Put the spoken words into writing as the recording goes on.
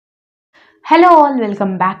Hello all,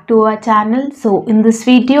 welcome back to our channel. So in this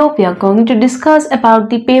video we are going to discuss about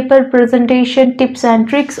the paper presentation tips and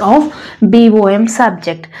tricks of B.O.M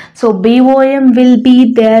subject. So B.O.M will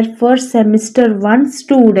be there for semester 1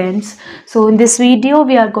 students. So in this video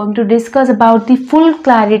we are going to discuss about the full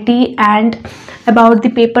clarity and about the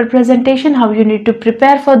paper presentation, how you need to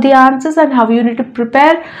prepare for the answers and how you need to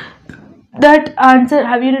prepare that answer,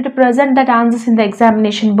 how you need to present that answers in the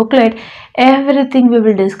examination booklet. Everything we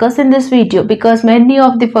will discuss in this video, because many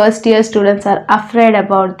of the first year students are afraid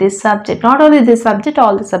about this subject, not only this subject,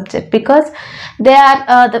 all the subject, because they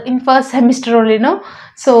are in first semester only, no.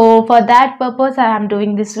 So for that purpose I am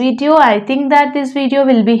doing this video. I think that this video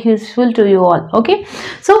will be useful to you all. Okay,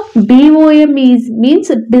 so BOM means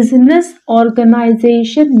business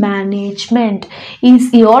organization management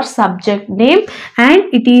is your subject name, and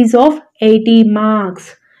it is of 80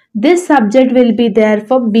 marks. This subject will be there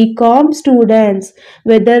for B.Com students,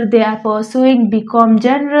 whether they are pursuing B.Com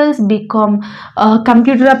generals, B.Com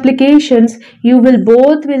computer applications. You will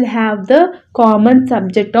both will have the common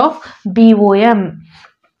subject of BOM.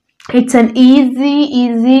 It's an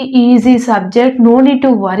easy subject. No need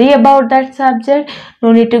to worry about that subject.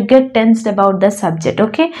 No need to get tensed about the subject.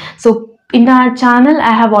 Okay, so in our channel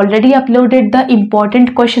I have already uploaded the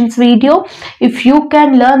important questions video. If you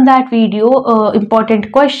can learn that video,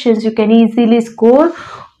 important questions, you can easily score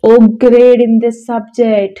O grade in this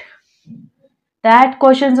subject. That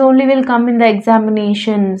questions only will come in the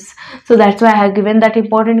examinations. So that's why I have given that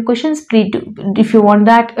important questions. Please do, if you want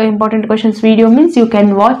that important questions video, means you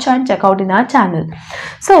can watch and check out in our channel.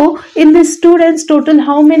 So in the students total,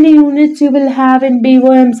 how many units you will have in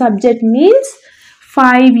BOM subject means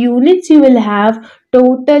 5 units you will have.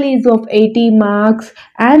 Total is of 80 marks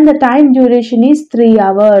and the time duration is 3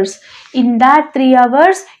 hours. In that 3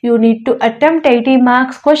 hours you need to attempt 80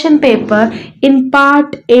 marks question paper in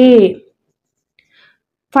part A.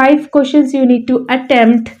 5 questions you need to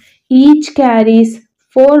attempt. Each carries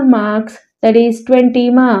 4 marks, that is 20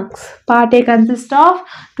 marks. Part A consists of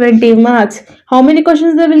 20 marks. How many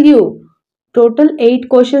questions they will give? Total 8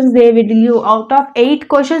 questions they will give. Out of 8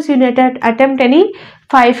 questions you need to attempt any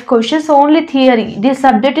 5 questions. Only theory. This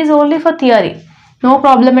subject is only for theory. No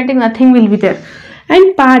problematic, nothing will be there.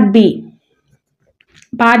 And part B.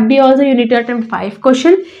 Part B also you need to attempt 5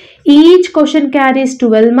 questions. Each question carries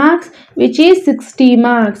 12 marks, which is 60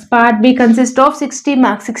 marks. Part B consists of 60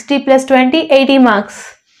 marks. 60 plus 20, 80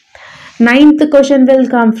 marks. 9th question will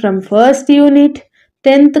come from first unit.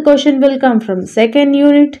 10th question will come from second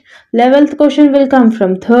unit. 11th question will come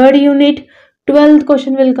from third unit. 12th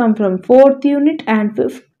question will come from fourth unit. And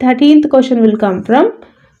 13th question will come from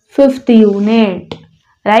fifth unit.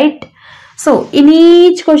 Right? So, in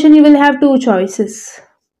each question you will have 2 choices.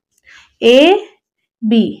 A,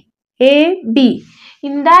 B. A, B.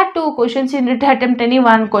 In that 2 questions you need to attempt any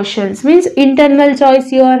 1 questions. Means internal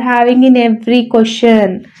choice you are having in every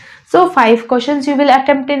question. So 5 questions you will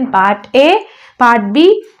attempt in part A, part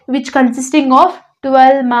B, which consisting of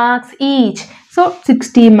 12 marks each. So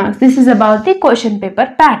 60 marks. This is about the question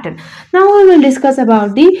paper pattern. Now we will discuss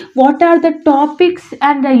about the what are the topics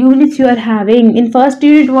and the units you are having. In first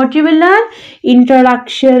unit what you will learn?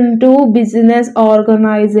 Introduction to business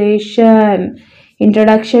organization.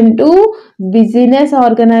 Introduction to business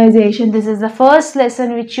organization. This is the first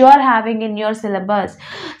lesson which you are having in your syllabus.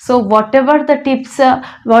 So whatever the tips,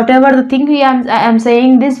 whatever the thing I am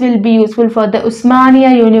saying, this will be useful for the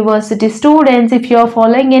Usmania University students. If you are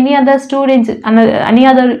following any other students, any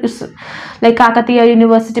other like Kakatiya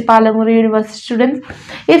University, PALLELA University students,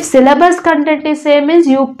 if syllabus content is same, means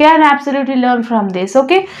you can absolutely learn from this.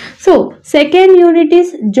 Okay, so second unit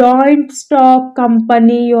is joint stock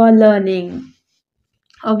company you are learning.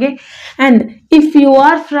 Okay, and if you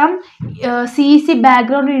are from CEC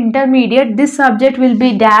background in intermediate, this subject will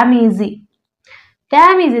be damn easy.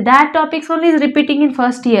 That topics only is repeating in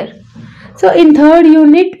first year. So in third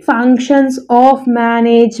unit, functions of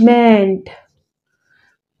management.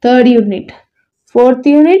 Third unit. Fourth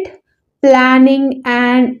unit, planning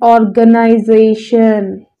and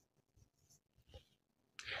organization.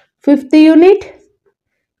 Fifth unit,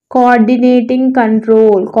 coordinating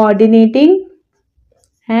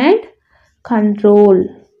and control.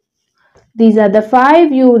 These are the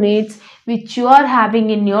 5 units which you are having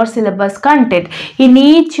in your syllabus content. In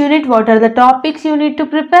each unit, what are the topics you need to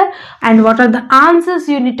prepare and what are the answers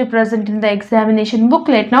you need to present in the examination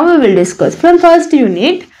booklet. Now we will discuss. From first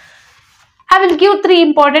unit, I will give 3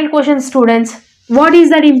 important questions, students. What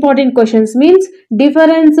is that important questions? Means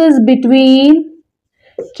differences between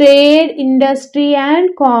trade, industry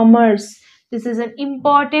and commerce. This is an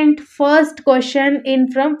important first question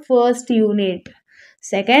in from first unit.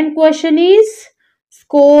 Second question is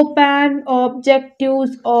scope and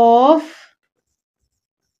objectives of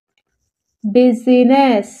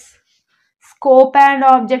business. Scope and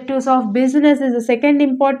objectives of business is the second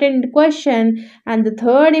important question, and the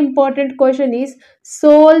third important question is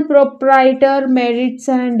sole proprietor merits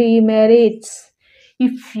and demerits.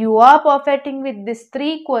 If you are perfecting with these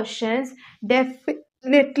three questions,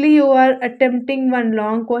 definitely you are attempting one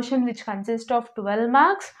long question which consists of 12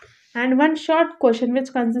 marks and one short question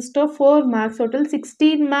which consists of 4 marks, total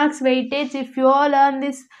 16 marks weightage if you all learn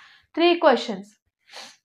these three questions.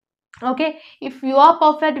 Okay, if you are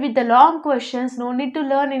perfect with the long questions, no need to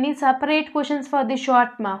learn any separate questions for the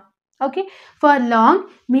short mark. Okay, for long,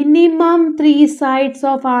 minimum 3 sides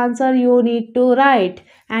of answer you need to write,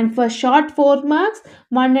 and for short 4 marks,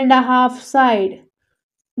 1.5 side.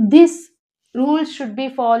 This rule should be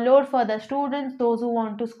followed for the students, those who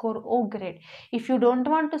want to score O grade. If you don't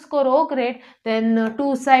want to score O grade, then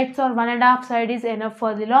 2 sides or 1.5 side is enough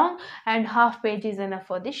for the long, and half page is enough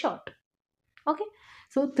for the short. Okay,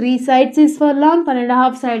 so 3 sides is for long,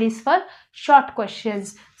 1.5 side is for short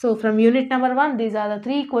questions. So from unit number 1, these are the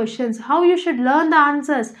 3 questions. How you should learn the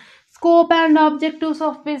answers? Scope and objectives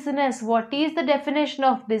of business. What is the definition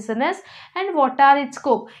of business and what are its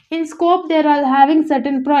scope? In scope, they are having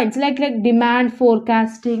certain points like demand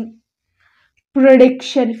forecasting,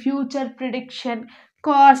 prediction, future prediction,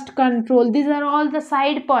 cost control. These are all the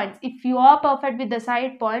side points. If you are perfect with the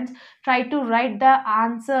side points, try to write the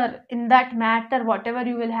answer in that matter. Whatever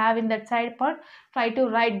you will have in that side point, try to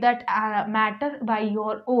write that matter by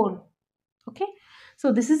your own. Okay,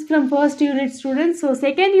 so this is from first unit, students. So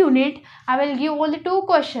second unit, I will give only 2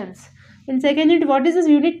 questions. In second unit, what is this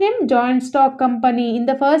unit name? Joint stock company. In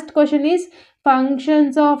the first question is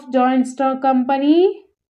functions of joint stock company,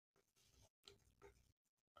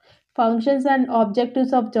 functions and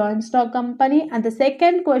objectives of joint stock company, and the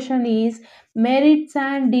second question is merits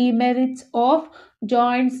and demerits of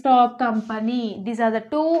joint stock company. These are the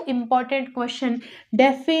two important questions.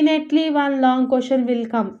 Definitely one long question will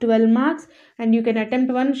come, 12 marks, and you can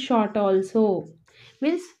attempt one short also.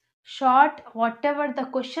 Means short, whatever the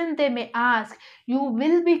question they may ask, you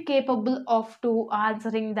will be capable of to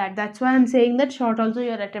answering that. That's why I'm saying that short also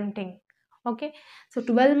you are attempting. Okay, so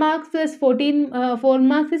 12 marks plus 14 4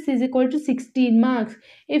 marks is equal to 16 marks.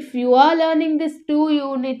 If you are learning this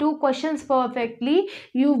two questions perfectly,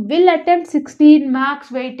 you will attempt 16 marks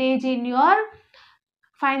weightage in your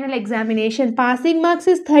final examination. Passing marks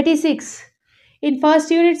is 36. In first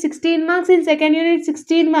unit 16 marks, in second unit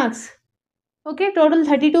 16 marks. Okay, total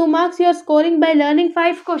 32 marks you are scoring by learning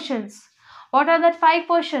 5 questions. What are that 5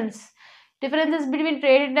 questions? Differences between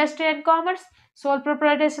trade, industry and commerce, sole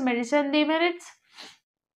proprietorship, medicine demerits,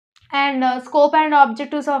 and scope and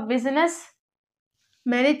objectives of business,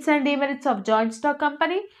 merits and demerits of joint stock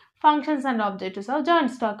company, functions and objectives of joint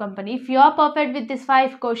stock company. If you are perfect with these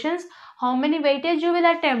 5 questions, how many weightage you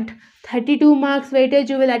will attempt? 32 marks weightage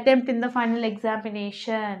you will attempt in the final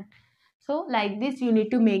examination. So like this you need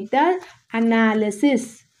to make the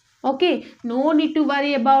analysis. Okay, no need to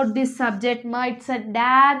worry about this subject. It's a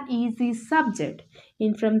damn easy subject.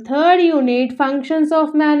 In from third unit, functions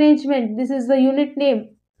of management. This is the unit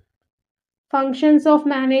name. Functions of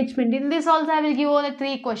management. In this also I will give only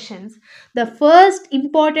 3 questions. The first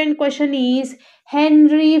important question is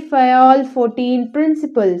Henry Fayol 14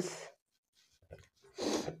 principles.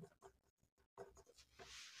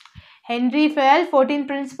 Henry Fayol 14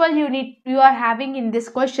 principles you are having in this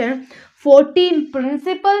question. 14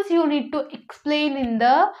 principles you need to explain in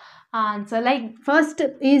the answer. Like first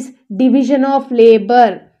is division of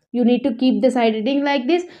labor. You need to keep the side heading like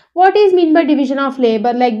this. What is mean by division of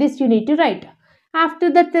labor? Like this you need to write.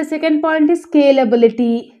 After that, the second point is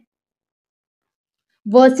scalability,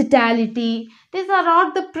 versatility. These are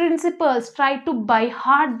all the principles. Try to by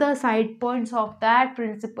heart the side points of that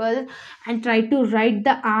principle and try to write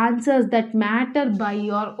the answers that matter by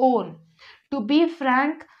your own. To be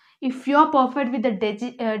frank, if you're perfect with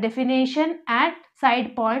the definition and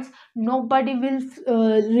side points, nobody will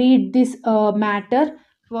read this matter,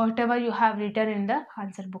 whatever you have written in the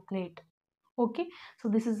answer booklet. Okay, so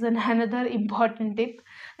this is another important tip.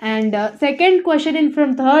 And second question in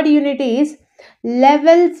from third unit is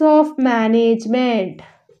levels of management.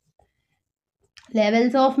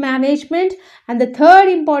 Levels of management. And the third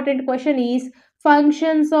important question is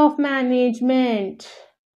functions of management.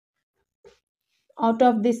 Out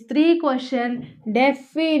of these 3 questions,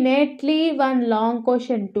 definitely one long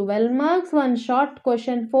question 12 marks, one short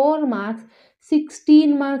question 4 marks,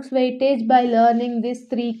 16 marks weightage by learning these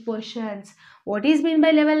 3 questions. What is mean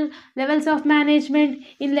by levels of management?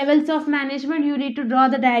 In levels of management, you need to draw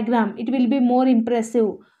the diagram. It will be more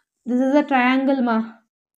impressive. This is a triangle, ma.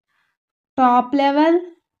 Top level,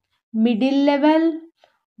 middle level,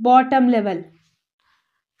 bottom level.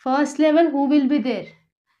 First level, who will be there?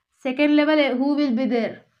 Second level, who will be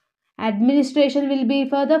there? Administration will be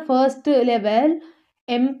for the first level.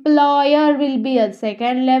 Employer will be a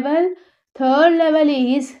second level. Third level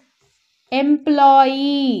is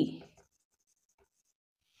employee.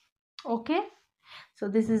 Okay. So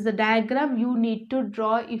this is the diagram you need to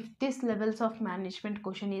draw if this levels of management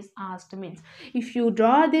question is asked. Means if you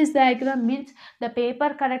draw this diagram, means the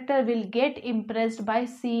paper corrector will get impressed by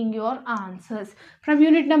seeing your answers. From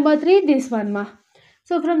unit number 3, this one, ma.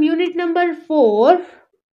 So from unit number 4,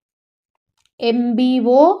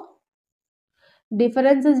 MBO,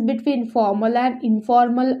 differences between formal and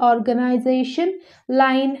informal organization,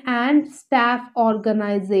 line and staff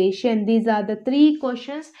organization. These are the 3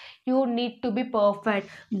 questions you need to be perfect.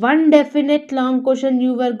 One definite long question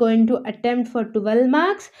you are going to attempt for 12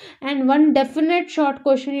 marks, and one definite short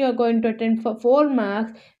question you are going to attempt for 4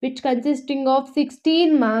 marks, which consisting of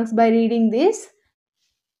 16 marks by reading this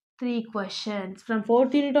 3 questions. From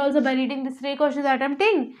 4th unit also, by reading these 3 questions,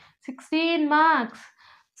 attempting 16 marks.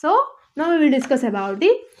 So now we will discuss about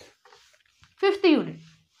the 5th unit.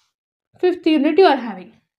 5th unit you are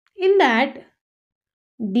having. In that,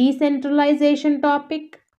 decentralization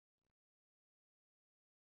topic,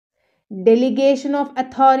 delegation of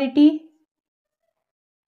authority,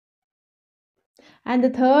 and the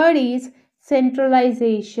third is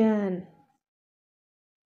centralization.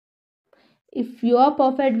 If you are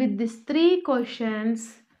perfect with these 3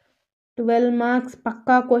 questions, 12 marks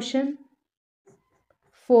pakka question,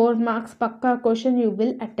 4 marks pakka question you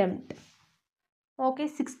will attempt. Okay,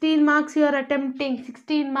 16 marks you are attempting,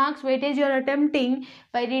 16 marks weightage you are attempting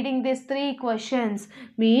by reading these 3 questions.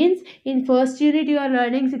 Means in first unit you are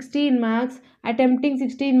learning 16 marks, attempting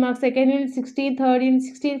 16 marks, second unit 16, third unit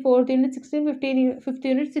 16, fourth unit 16, 15, fifth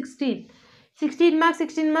unit 16. 16 marks,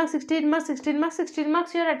 16 marks, 16 marks, 16 marks, 16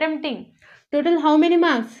 marks you are attempting. Total how many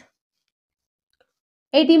marks?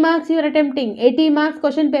 80 marks you are attempting. 80 marks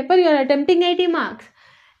question paper you are attempting 80 marks.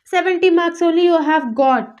 70 marks only you have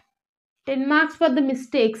got. 10 marks for the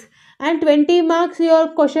mistakes, and 20 marks your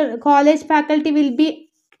question college faculty will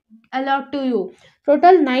be allowed to you.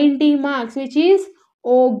 Total 90 marks, which is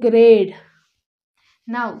O grade.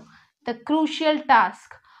 Now the crucial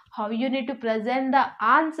task, how you need to present the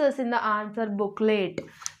answers in the answer booklet.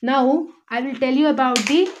 Now I will tell you about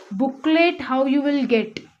the booklet, how you will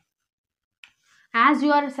get. As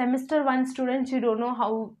you are semester 1 students, you don't know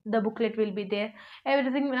how the booklet will be there.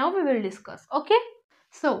 Everything now we will discuss. Okay.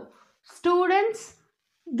 So students,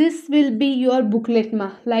 this will be your booklet,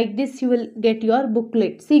 ma. Like this you will get your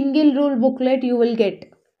booklet. Single rule booklet you will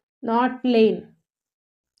get, not plain.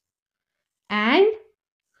 And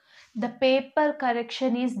the paper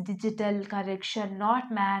correction is digital correction,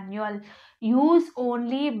 not manual. Use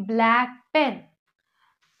only black pen.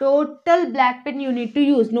 Total black pen you need to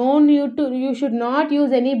use. You should not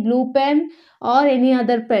use any blue pen or any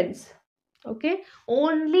other pens. Okay,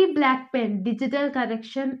 only black pen. Digital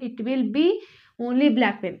correction, it will be only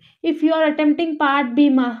black pen. If you are attempting part B,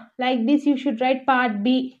 ma, like this you should write part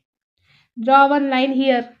B. Draw one line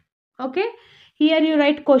here. Okay, here you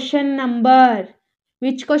write question number.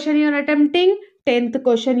 Which question you are attempting? 10th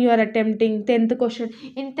question you are attempting. 10th question.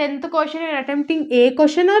 In 10th question you are attempting A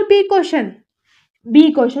question or B question?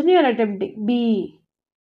 B question you are attempting. B.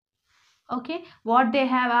 Okay, what they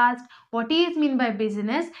have asked, what is mean by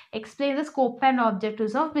business? Explain the scope and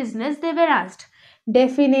objectives of business, they were asked.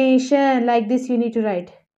 Definition, like this you need to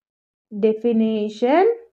write.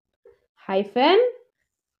 Definition hyphen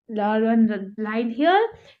one line here.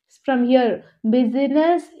 From here,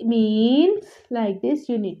 business means, like this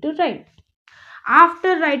you need to write.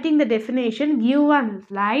 After writing the definition, give one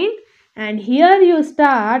line, and here you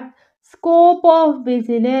start scope of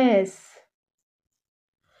business.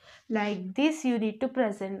 Like this you need to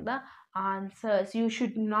present the answers. You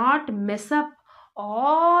should not mess up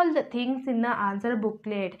all the things in the answer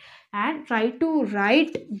booklet, and try to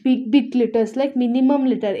write big letters, like minimum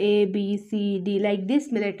letter A, B, C, D, like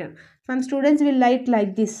this letter. Some students will write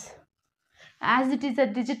like this. As it is a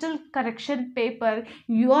digital correction paper,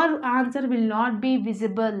 your answer will not be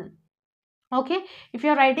visible. Okay, if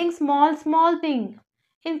you are writing small thing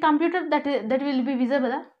in computer, that will be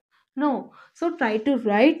visible, huh? No, so try to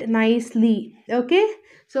write nicely. Okay,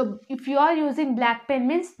 so if you are using black pen,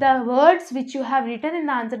 means the words which you have written in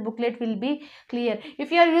the answer booklet will be clear.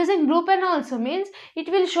 If you are using blue pen also, means it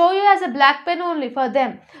will show you as a black pen only for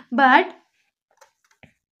them. But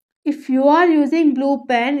if you are using blue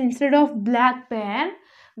pen instead of black pen,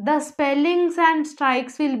 the spellings and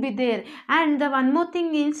strikes will be there. And the one more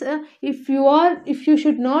thing is, if you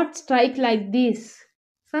should not strike like this.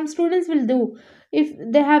 Some students will do, if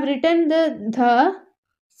they have written the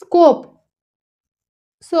scope,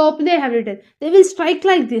 soap they have written, they will strike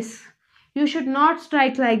like this. You should not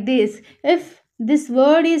strike like this. If this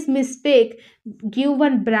word is mistake, give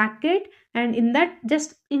one bracket, and in that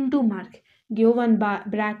just into mark. Give one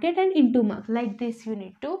bracket and into mark, like this you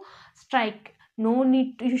need to strike. No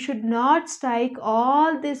need to, you should not strike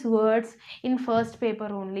all these words in first paper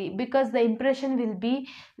only, because the impression will be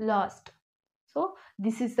lost. So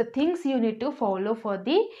this is the things you need to follow for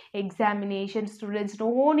the examination. Students,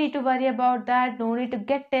 no need to worry about that, no need to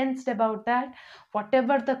get tensed about that.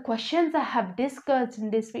 Whatever the questions I have discussed in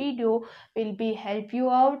this video will be help you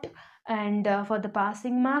out, and for the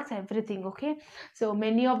passing marks, everything. Okay, so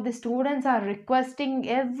many of the students are requesting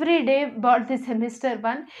every day about the semester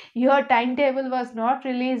one. Your timetable was not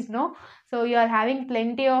released, no, so you are having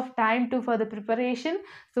plenty of time to for the preparation.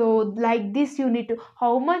 So like this you need to,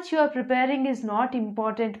 how much you are preparing is not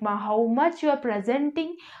important, ma. How much you are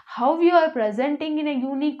presenting, how you are presenting in a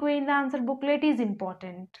unique way in the answer booklet is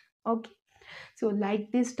important. Okay, so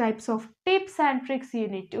like these types of tips and tricks you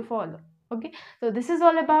need to follow. Okay, so this is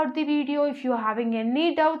all about the video. If you are having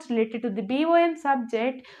any doubts related to the B.O.M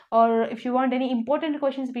subject, or if you want any important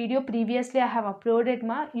questions video, previously I have uploaded,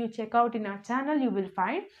 ma, you check out in our channel, you will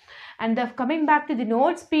find. And coming back to the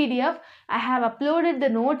notes PDF, I have uploaded the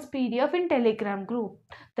notes PDF in Telegram group.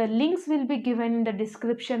 The links will be given in the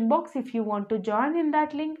description box. If you want to join in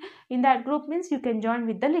that link, in that group, means you can join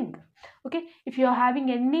with the link. Okay, if you are having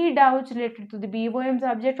any doubts related to the B.O.M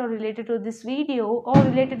subject, or related to this video, or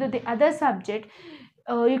related to the other subject,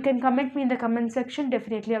 you can comment me in the comment section.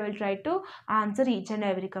 Definitely I will try to answer each and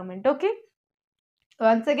every comment. Okay,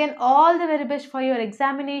 once again, all the very best for your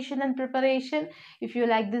examination and preparation. If you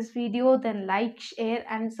like this video, then like, share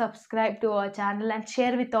and subscribe to our channel, and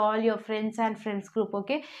share with all your friends and friends group.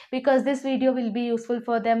 Okay, because this video will be useful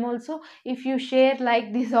for them also. If you share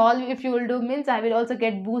like this, all if you will do, means I will also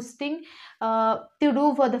get boosting to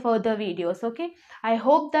do for the further videos. Okay, I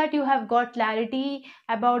hope that you have got clarity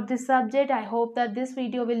about this subject. I hope that this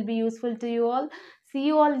video will be useful to you all. See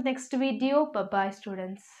you all next video. Bye bye,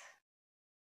 students.